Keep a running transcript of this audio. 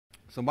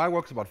So my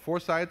work is about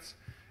foresights.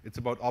 It's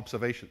about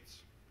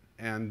observations.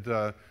 And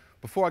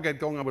before I get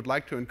going, I would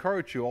like to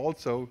encourage you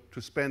also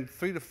to spend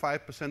 3 to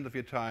 5% of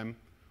your time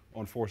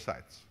on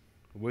foresights,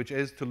 which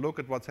is to look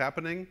at what's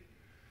happening,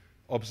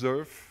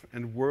 observe,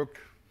 and work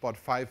about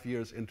 5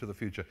 years into the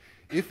future.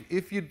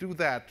 If you do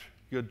that,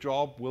 your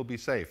job will be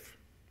safe.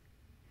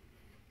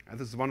 And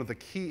this is one of the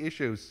key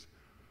issues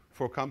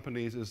for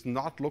companies, is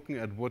not looking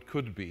at what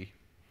could be,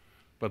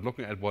 but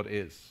looking at what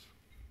is.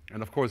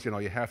 And of course, you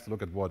have to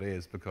look at what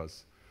is,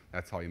 because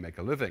that's how you make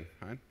a living,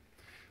 right?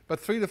 But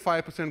 3 to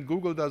 5%,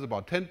 Google does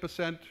about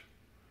 10%.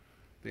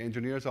 The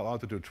engineers are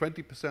allowed to do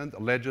 20%,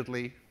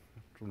 allegedly.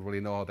 I don't really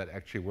know how that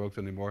actually works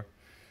anymore.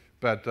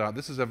 But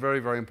this is a very,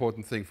 very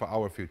important thing for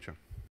our future.